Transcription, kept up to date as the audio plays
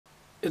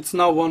It's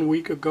now 1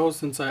 week ago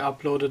since I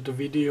uploaded the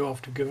video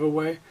of the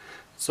giveaway,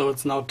 so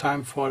it's now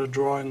time for the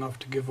drawing of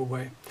the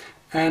giveaway.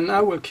 And I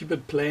will keep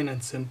it plain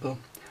and simple.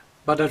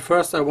 But at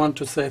first I want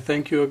to say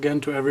thank you again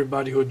to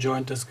everybody who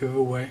joined this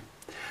giveaway.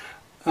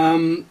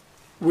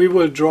 We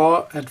will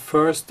draw at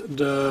first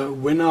the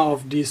winner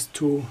of these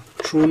two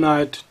True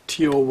Night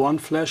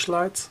TO1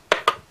 flashlights.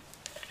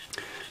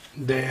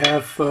 They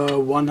have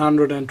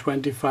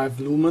 125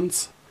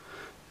 lumens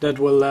that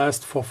will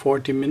last for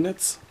 40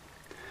 minutes.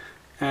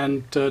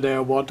 And they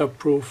are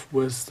waterproof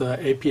with the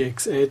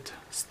APX8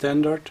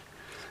 standard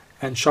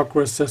and shock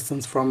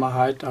resistance from a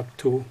height up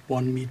to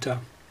 1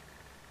 meter.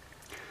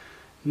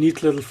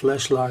 Neat little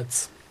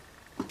flashlights.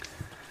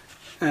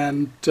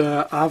 And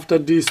after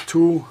these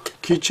two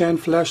keychain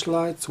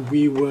flashlights,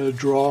 we will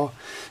draw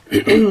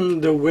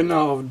the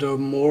winner of the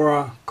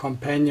Mora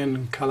Companion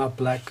in color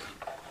black.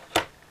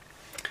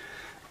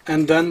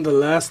 And then the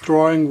last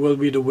drawing will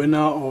be the winner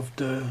of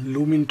the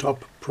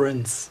Lumintop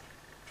Prince.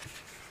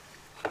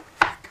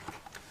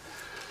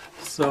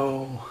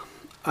 So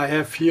I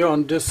have here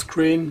on this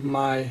screen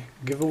my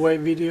giveaway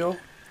video. Now,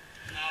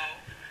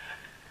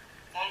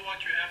 all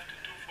what you have to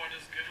do for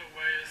this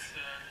giveaway is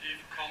leave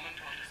a comment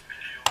on this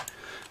video.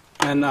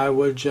 And I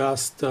will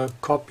just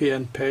copy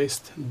and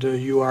paste the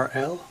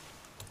URL.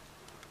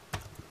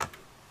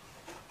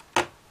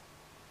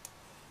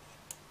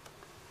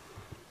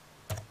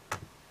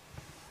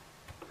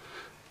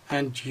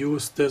 And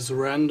use this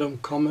random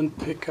comment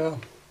picker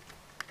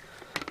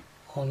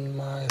on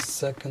my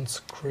second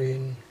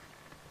screen.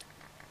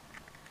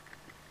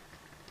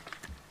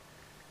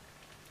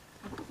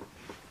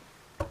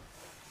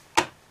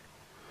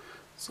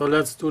 So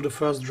let's do the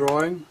first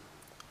drawing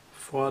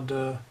for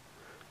the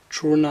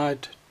True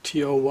Night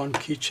TO1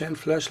 keychain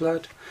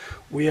flashlight.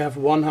 We have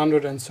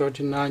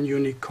 139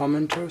 unique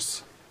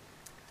commenters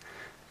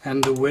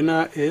and the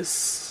winner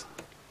is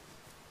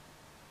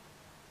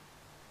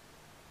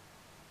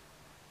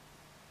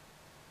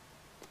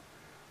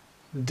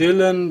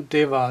Dylan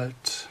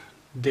DeWalt.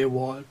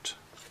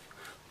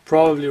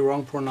 Probably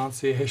wrong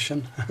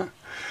pronunciation.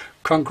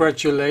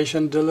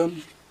 Congratulations,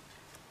 Dylan.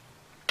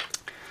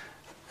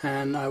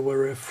 And I will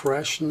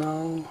refresh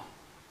now,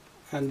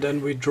 and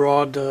then we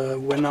draw the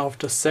winner of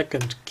the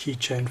second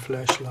keychain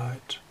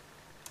flashlight.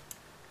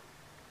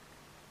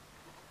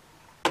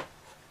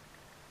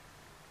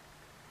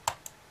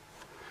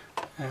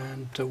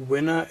 And the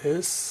winner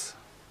is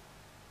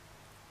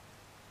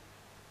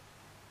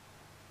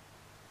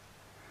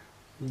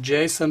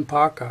Jason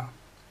Parker.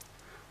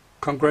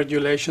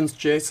 Congratulations,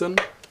 Jason.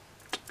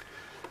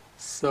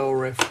 So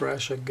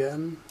refresh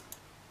again.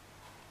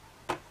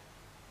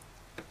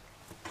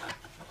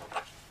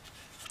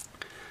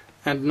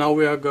 And now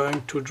we are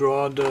going to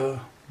draw the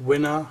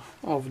winner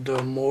of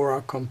the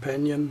Mora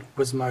Companion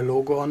with my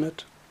logo on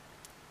it.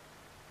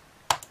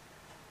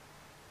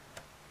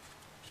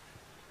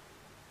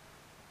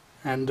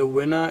 And the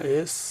winner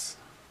is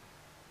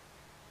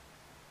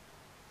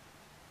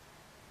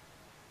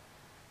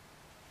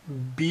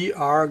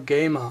BR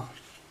Gamer.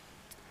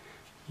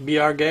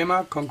 BR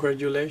Gamer,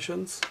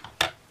 congratulations.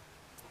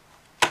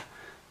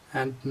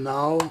 And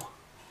now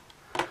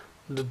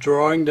the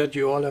drawing that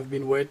you all have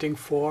been waiting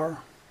for.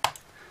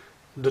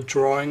 The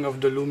drawing of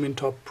the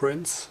Lumintop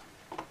Prince.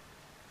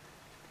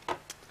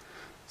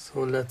 So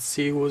let's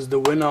see who's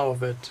the winner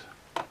of it.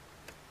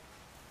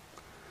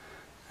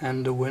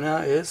 And the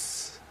winner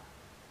is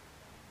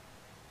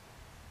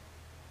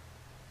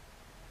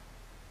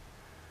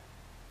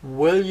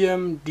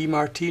William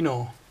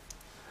DiMartino.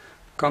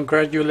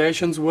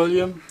 Congratulations,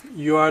 William.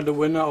 You are the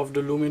winner of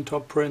the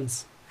Lumintop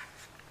Prince.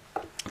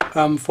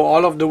 For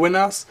all of the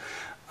winners,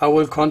 I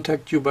will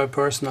contact you by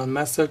personal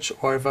message,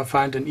 or if I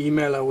find an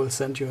email, I will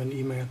send you an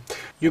email.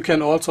 You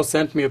can also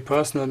send me a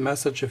personal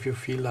message if you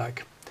feel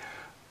like.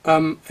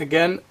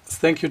 Again,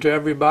 thank you to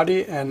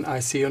everybody, and I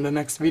see you in the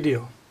next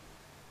video.